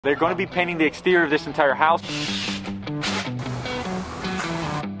They're going to be painting the exterior of this entire house.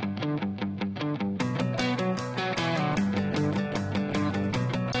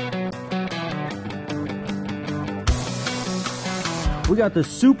 We got the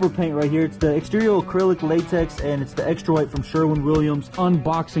super paint right here. It's the exterior acrylic latex, and it's the extra white from Sherwin-Williams.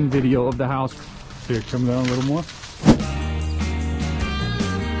 Unboxing video of the house. Here, come down a little more.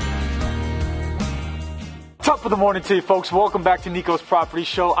 Top of the morning to you folks. Welcome back to Nikos Property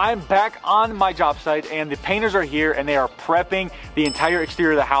Show. I'm back on my job site and the painters are here and they are prepping the entire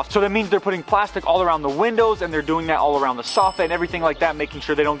exterior of the house. So that means they're putting plastic all around the windows and they're doing that all around the soffit and everything like that, making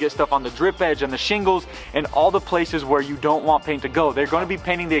sure they don't get stuff on the drip edge and the shingles and all the places where you don't want paint to go. They're going to be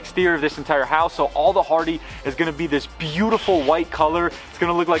painting the exterior of this entire house, so all the hardy is going to be this beautiful white color. It's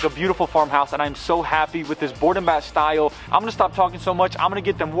going to look like a beautiful farmhouse, and I'm so happy with this board and bat style. I'm going to stop talking so much. I'm going to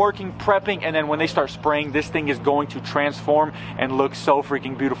get them working, prepping, and then when they start spraying, this thing is going to transform and look so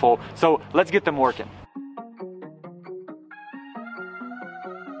freaking beautiful. So let's get them working.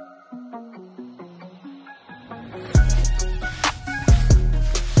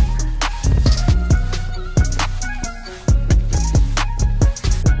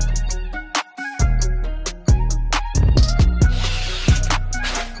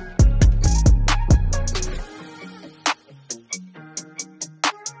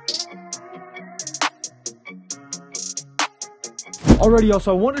 Alrighty, y'all,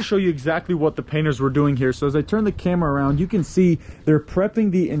 so I want to show you exactly what the painters were doing here. So as I turn the camera around, you can see they're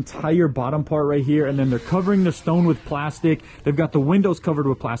prepping the entire bottom part right here, and then they're covering the stone with plastic. They've got the windows covered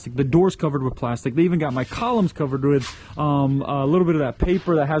with plastic, the doors covered with plastic. They even got my columns covered with a little bit of that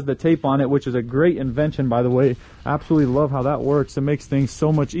paper that has the tape on it, which is a great invention, by the way. Absolutely love how that works. It makes things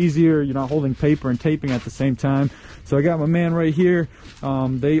so much easier. You're not holding paper and taping at the same time. So I got my man right here.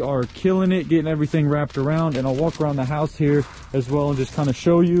 They are killing it, getting everything wrapped around, and I'll walk around the house here as well and just kind of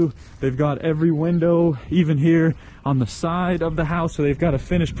show you. They've got every window, even here on the side of the house, so they've got to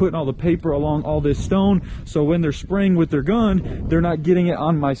finish putting all the paper along all this stone, so when they're spraying with their gun, they're not getting it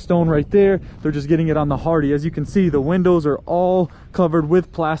on my stone right there, they're just getting it on the hardy. As you can see, the windows are all covered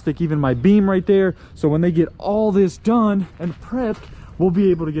with plastic, even my beam right there. So when they get all this done and prepped, we'll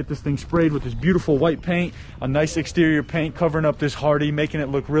be able to get this thing sprayed with this beautiful white paint, a nice exterior paint covering up this hardy, making it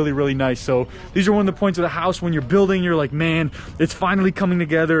look really, really nice. So these are one of the points of the house when you're building, you're like, man, it's finally coming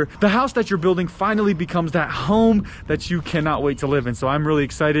together. The house that you're building finally becomes that home that you cannot wait to live in. So I'm really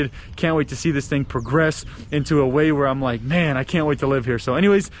excited. Can't wait to see this thing progress into a way where I'm like, man, I can't wait to live here. So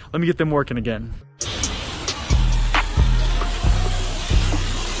anyways, let me get them working again.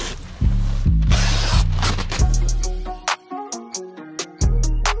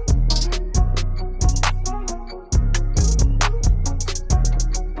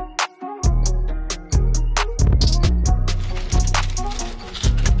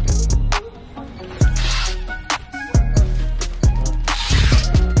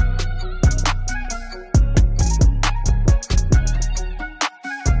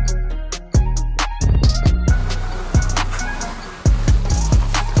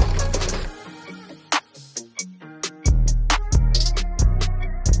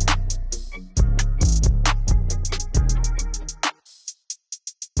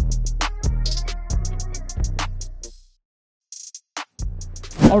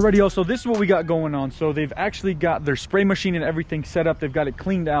 Alrighty, also, this is what we got going on. So they've actually got their spray machine and everything set up. They've got it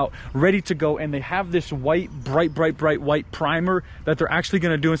cleaned out, ready to go, and they have this white, bright white primer that they're actually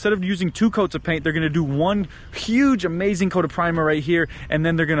going to do. Instead of using 2 coats of paint, they're going to do one huge, amazing coat of primer right here, and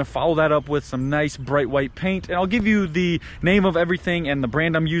then they're going to follow that up with some nice, bright white paint. And I'll give you the name of everything and the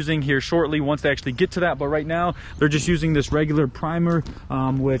brand I'm using here shortly once they actually get to that. But right now, they're just using this regular primer,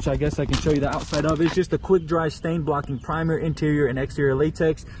 which I guess I can show you the outside of. It's just a quick dry stain blocking primer, interior and exterior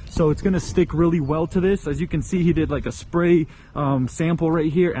latex. So it's going to stick really well to this. As you can see, he did like a spray sample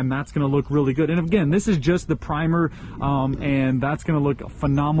right here, and that's going to look really good. And again, this is just the primer, and that's going to look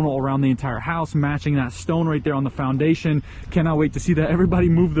phenomenal around the entire house, matching that stone right there on the foundation. Cannot wait to see that. Everybody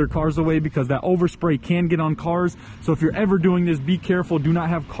move their cars away because that overspray can get on cars. So if you're ever doing this, be careful. Do not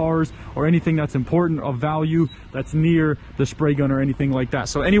have cars or anything that's important of value that's near the spray gun or anything like that.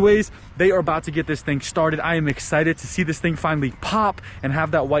 So anyways, they are about to get this thing started. I am excited to see this thing finally pop and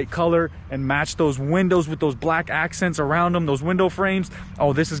have that white color and match those windows with those black accents around them, those window frames.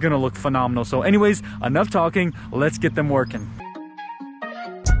 Oh, this is gonna look phenomenal. So anyways, enough talking, let's get them working.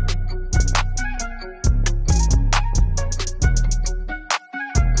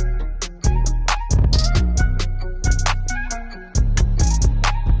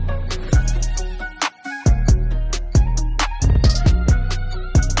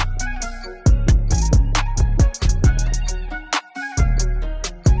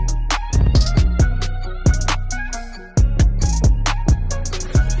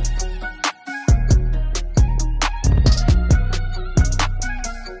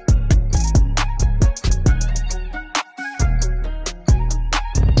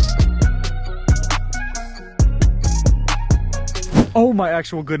 Oh my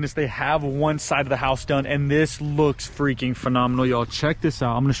actual goodness, they have one side of the house done, and this looks freaking phenomenal, y'all. Check this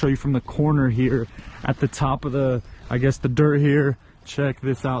out. I'm gonna show you from the corner here at the top of the, I guess, the dirt here. Check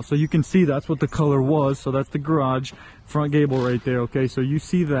this out. So you can see that's what the color was. So that's the garage front gable right there. Okay, so you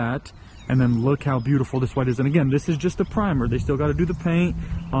see that, and then look how beautiful this white is. And again, this is just a primer. They still got to do the paint,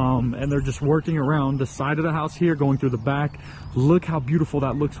 and they're just working around the side of the house here, going through the back. Look how beautiful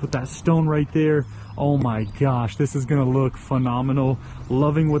that looks with that stone right there. Oh my gosh, this is gonna look phenomenal.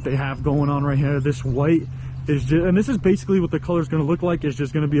 Loving what they have going on right here. This white is just, and this is basically what the color is going to look like. It's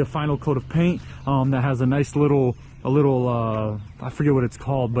just going to be a final coat of paint that has a nice little, I forget what it's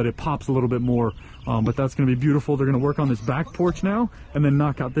called, but it pops a little bit more. But that's going to be beautiful. They're going to work on this back porch now and then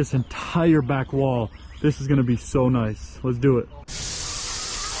knock out this entire back wall. This is going to be so nice. Let's do it.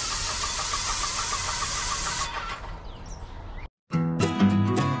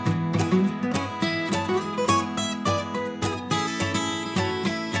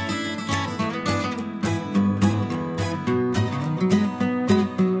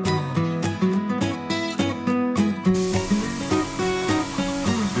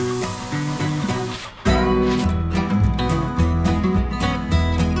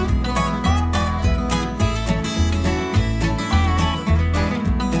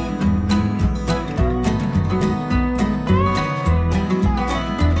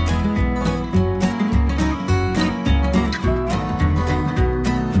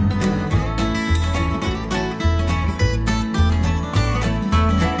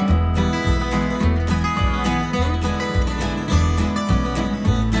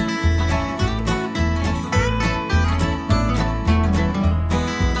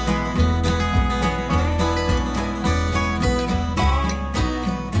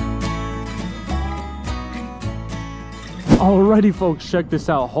 Alrighty folks, check this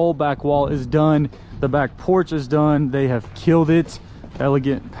out. Whole back wall is done. The back porch is done. They have killed it.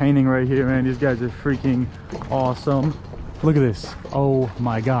 Elegant painting right here, man. These guys are freaking awesome. Look at this. Oh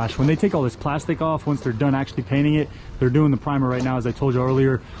my gosh. When they take all this plastic off, once they're done actually painting it, they're doing the primer right now, as I told you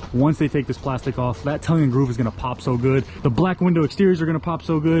earlier. Once they take this plastic off, that tongue and groove is gonna pop so good. The black window exteriors are gonna pop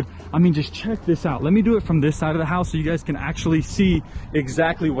so good. I mean, just check this out. Let me do it from this side of the house so you guys can actually see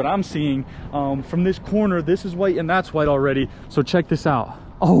exactly what I'm seeing. From this corner, this is white and that's white already. So check this out.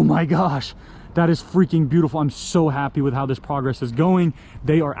 Oh my gosh. That is freaking beautiful. I'm so happy with how this progress is going.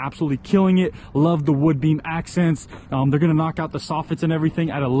 They are absolutely killing it. Love the wood beam accents. They're gonna knock out the soffits and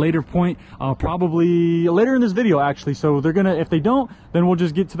everything at a later point, probably later in this video actually. So they're gonna, if they don't, then we'll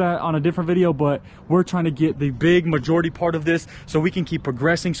just get to that on a different video. But we're trying to get the big majority part of this so we can keep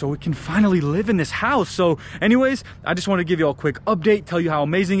progressing, so we can finally live in this house. So anyways, I just want to give you all a quick update, tell you how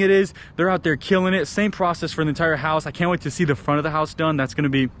amazing it is. They're out there killing it. Same process for the entire house. I can't wait to see the front of the house done. That's gonna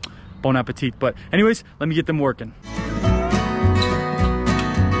be bon appetit. But anyways, let me get them working.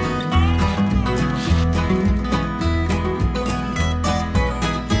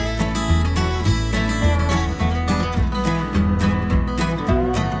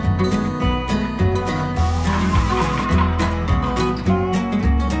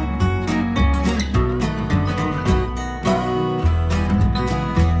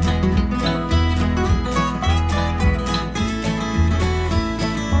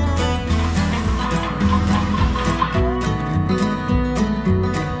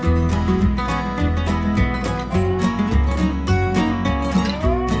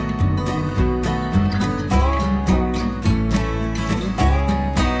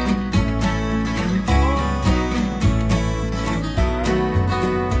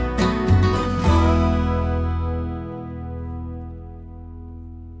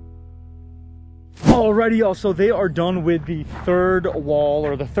 Alrighty, y'all, so they are done with the third wall,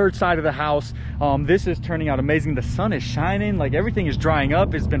 or the third side of the house. This is turning out amazing. The sun is shining, like everything is drying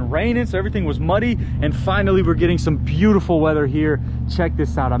up. It's been raining, so everything was muddy, and finally we're getting some beautiful weather here. Check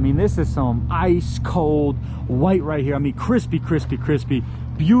this out. I mean, this is some ice cold white right here. I mean, crispy, crispy, crispy.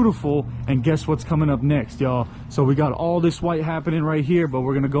 Beautiful. And guess what's coming up next, y'all? So we got all this white happening right here, but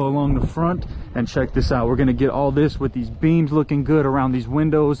we're gonna go along the front and check this out. We're gonna get all this with these beams looking good around these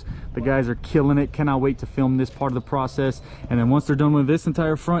windows. The guys are killing it. Cannot wait to film this part of the process. And then once they're done with this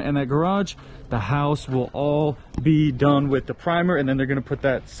entire front and that garage, the house will all be done with the primer, and then they're gonna put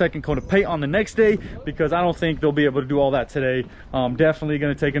that second coat of paint on the next day, because I don't think they'll be able to do all that today. Definitely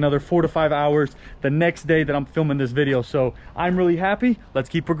gonna take another 4 to 5 hours the next day that I'm filming this video. So I'm really happy. Let's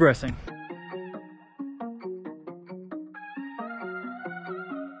keep progressing.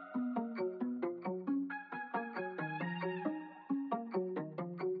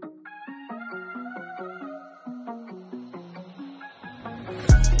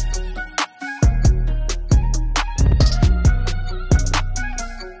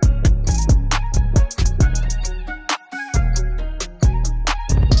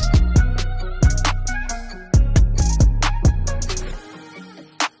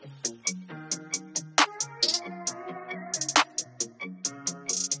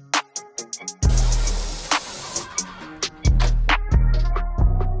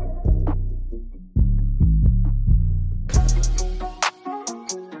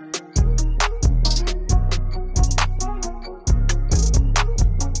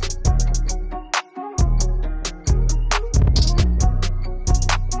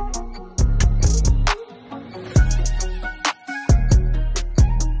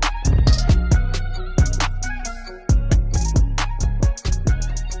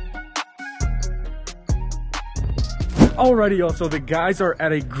 Alrighty, y'all, so the guys are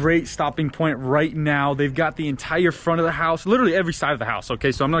at a great stopping point right now. They've got the entire front of the house, literally every side of the house,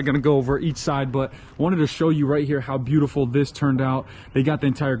 okay? So I'm not gonna go over each side, but wanted to show you right here how beautiful this turned out. They got the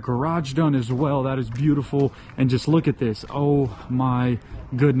entire garage done as well. That is beautiful. And just look at this. Oh my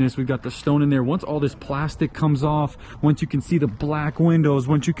goodness, we've got the stone in there. Once all this plastic comes off, once you can see the black windows,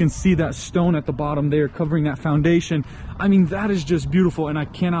 once you can see that stone at the bottom there covering that foundation, I mean, that is just beautiful, and I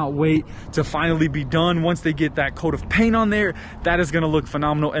cannot wait to finally be done. Once they get that coat of paint on there, that is going to look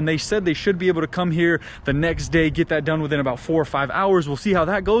phenomenal. And they said they should be able to come here the next day, get that done within about 4 or 5 hours. We'll see how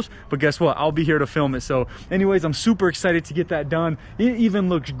that goes, but guess what, I'll be here to film it. So anyways, I'm super excited to get that done. It even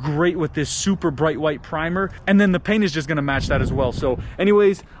looks great with this super bright white primer, and then the paint is just going to match that as well. So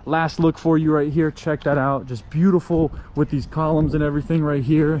anyways, last look for you right here. Check that out. Just beautiful with these columns and everything right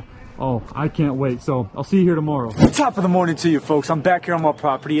here. Oh, I can't wait. So I'll see you here tomorrow. Top of the morning to you folks. I'm back here on my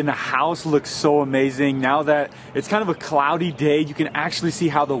property and the house looks so amazing. Now that it's kind of a cloudy day, you can actually see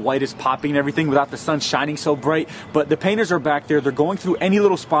how the white is popping and everything without the sun shining so bright. But the painters are back there. They're going through any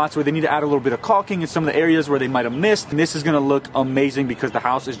little spots where they need to add a little bit of caulking in some of the areas where they might have missed. And this is going to look amazing because the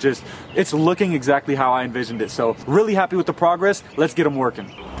house is just, it's looking exactly how I envisioned it. So really happy with the progress. Let's get them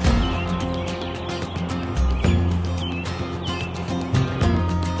working.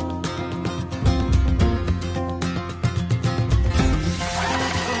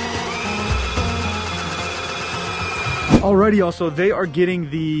 Alrighty, also they are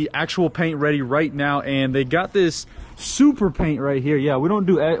getting the actual paint ready right now, and they got this super paint right here. Yeah, we don't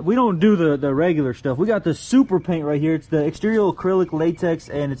do the regular stuff. We got the super paint right here. It's the exterior acrylic latex,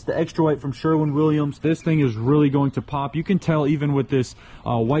 and it's the extra white from Sherwin-Williams. This thing is really going to pop. You can tell even with this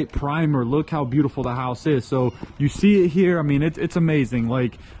white primer. Look how beautiful the house is. So you see it here. I mean, it's amazing.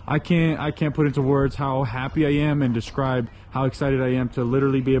 Like I can't put into words how happy I am and describe how excited I am to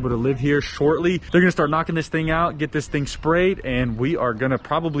literally be able to live here shortly. They're gonna start knocking this thing out, get this thing sprayed, and we are gonna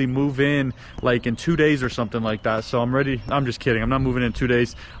probably move in like in 2 days or something like that. So I'm ready. I'm just kidding. I'm not moving in 2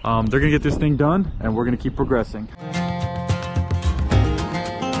 days. They're gonna get this thing done, and we're gonna keep progressing.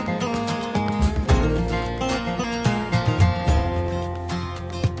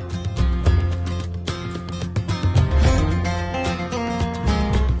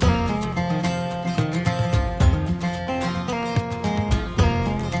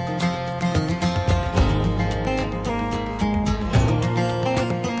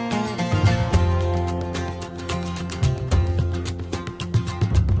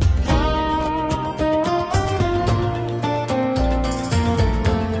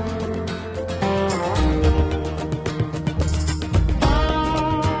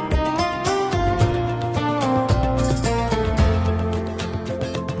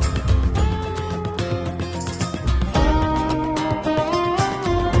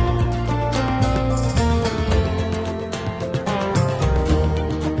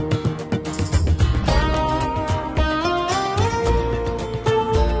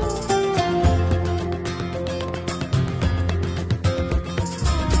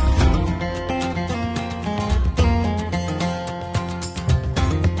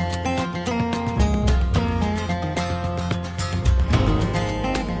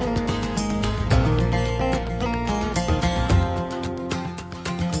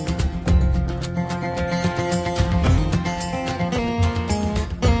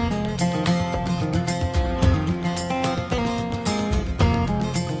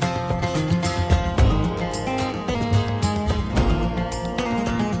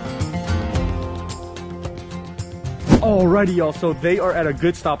 Alrighty, y'all, so they are at a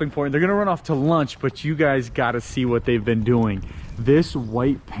good stopping point. They're gonna run off to lunch, but you guys gotta see what they've been doing. This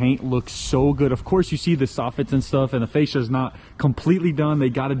white paint looks so good. Of course, you see the soffits and stuff, and the fascia is not completely done. They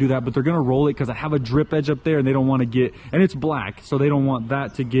got to do that, but they're gonna roll it because I have a drip edge up there, and they don't want to get, and it's black, so they don't want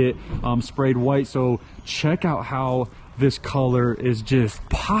that to get sprayed white. So check out how this color is just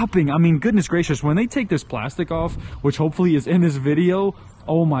popping. I mean, goodness gracious, when they take this plastic off, which hopefully is in this video,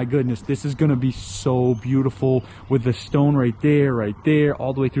 oh my goodness, this is gonna be so beautiful with the stone right there,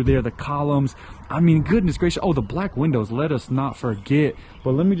 all the way through there, the columns. I mean, goodness gracious. Oh, the black windows, let us not forget.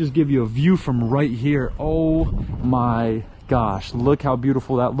 But let me just give you a view from right here. Oh my gosh, look how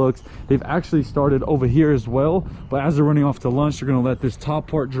beautiful that looks. They've actually started over here as well, but as they're running off to lunch, they're gonna let this top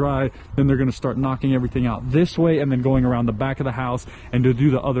part dry, then they're gonna start knocking everything out this way and then going around the back of the house and to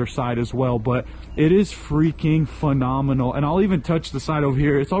do the other side as well. But it is freaking phenomenal. And I'll even touch the side over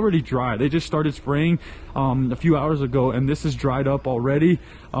here. It's already dry. They just started spraying a few hours ago, and this is dried up already,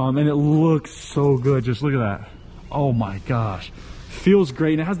 and it looks so good. Just look at that. Oh my gosh. Feels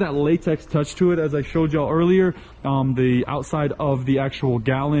great, and it has that latex touch to it, as I showed y'all earlier. The outside of the actual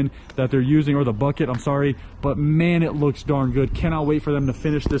gallon that they're using, or the bucket, I'm sorry. But man, it looks darn good. Cannot wait for them to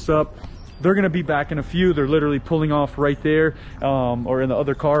finish this up. They're gonna be back in a few. They're literally pulling off right there, or in the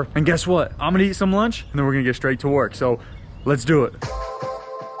other car. And guess what? I'm gonna eat some lunch, and then we're gonna get straight to work. So let's do it.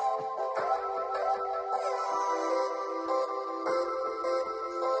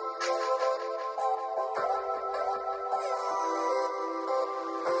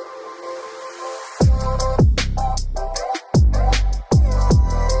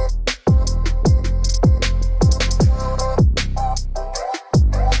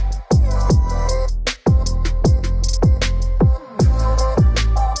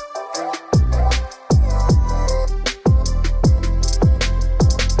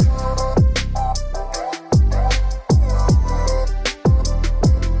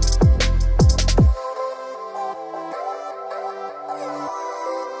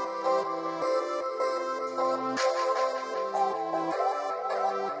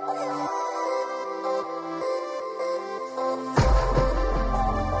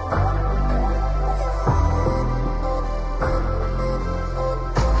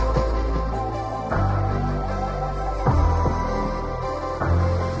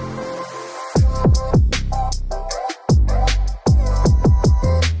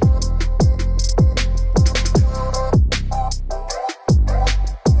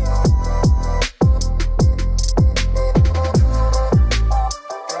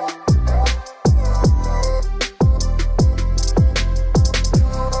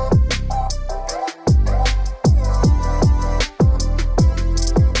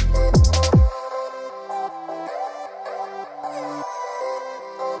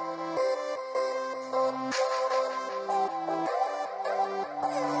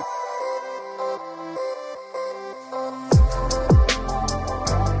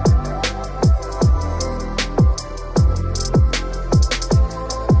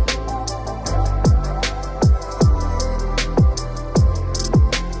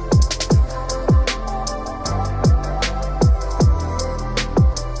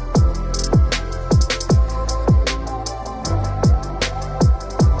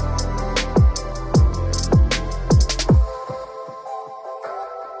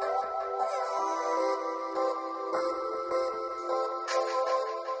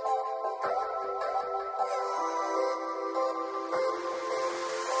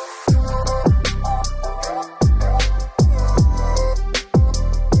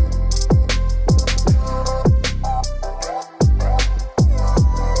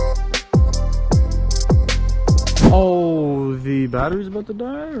 Battery's about to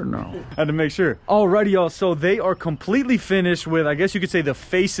die or no? Had to make sure. Alrighty, y'all, so they are completely finished with, I guess you could say, the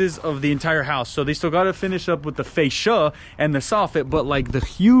faces of the entire house. So they still got to finish up with the fascia and the soffit, but like the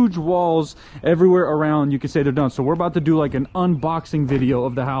huge walls everywhere around, you could say they're done. So we're about to do like an unboxing video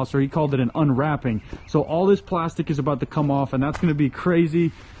of the house, or he called it an unwrapping. So all this plastic is about to come off, and that's going to be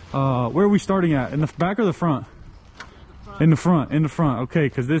crazy. Where are we starting at? In the back or the front? In the front, in the front. Okay,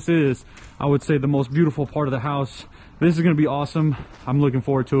 because this is, I would say, the most beautiful part of the house. This is going to be awesome. I'm looking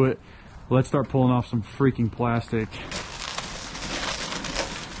forward to it. Let's start pulling off some freaking plastic.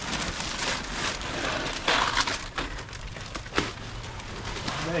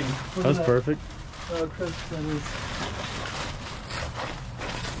 Dang, that's perfect. Oh, crisp that is.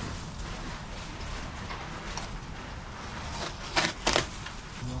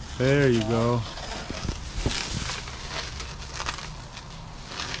 There you go.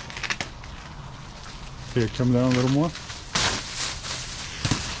 Here, come down a little more.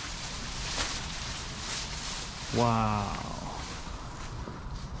 Wow.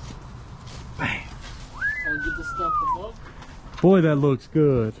 Bang. I'll get the stuff above. Boy, that looks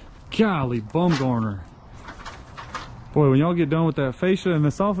good. Golly, Bumgarner. Boy, when y'all get done with that fascia and the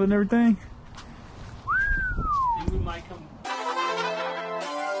soffit and everything, we might come.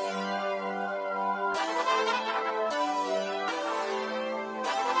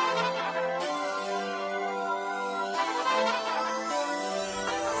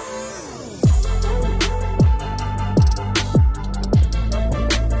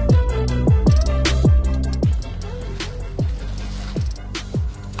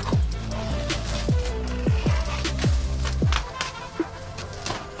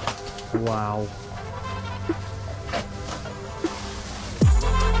 wow.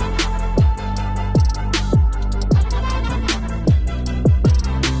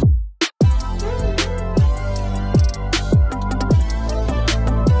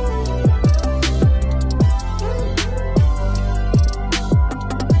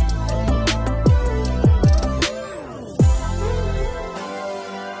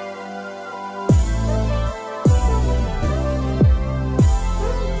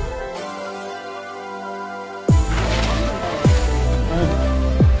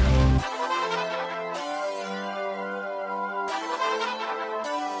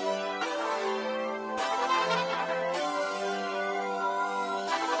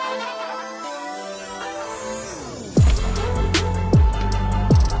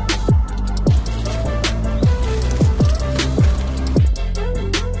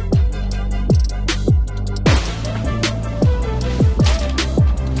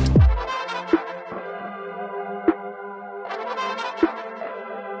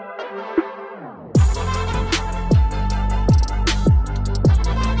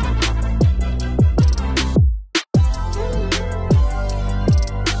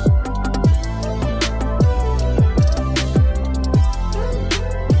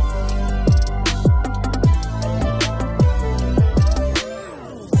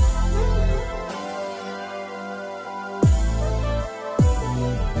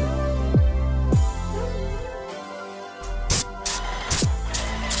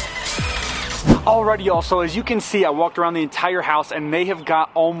 Alrighty, y'all, so as you can see, I walked around the entire house and they have got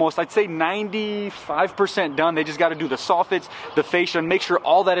almost, I'd say 95% done. They just got to do the soffits, the fascia, and make sure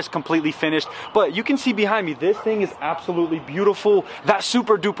all that is completely finished. But you can see behind me, this thing is absolutely beautiful. That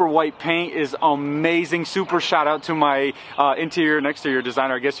super duper white paint is amazing. Super shout out to my interior and exterior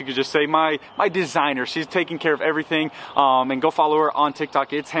designer. I guess you could just say my designer. She's taking care of everything. And go follow her on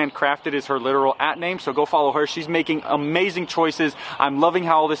TikTok. It's Handcrafted is her literal @name. So go follow her. She's making amazing choices. I'm loving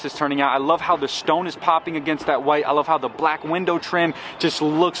how all this is turning out. I love how the stone is popping against that white. I love how the black window trim just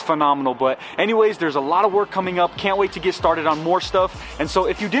looks phenomenal. But anyways, there's a lot of work coming up. Can't wait to get started on more stuff. And so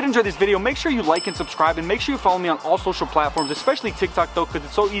if you did enjoy this video, make sure you like and subscribe, and make sure you follow me on all social platforms, especially TikTok though, because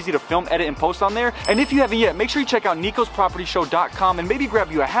it's so easy to film, edit, and post on there. And if you haven't yet, make sure you check out NikosPropertyShow.com and maybe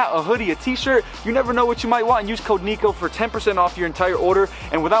grab you a hat, a hoodie, a t-shirt. You never know what you might want, and use code Niko for 10% off your entire order.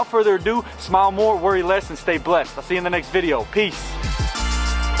 And without further ado, smile more, worry less, and stay blessed. I'll see you in the next video. Peace.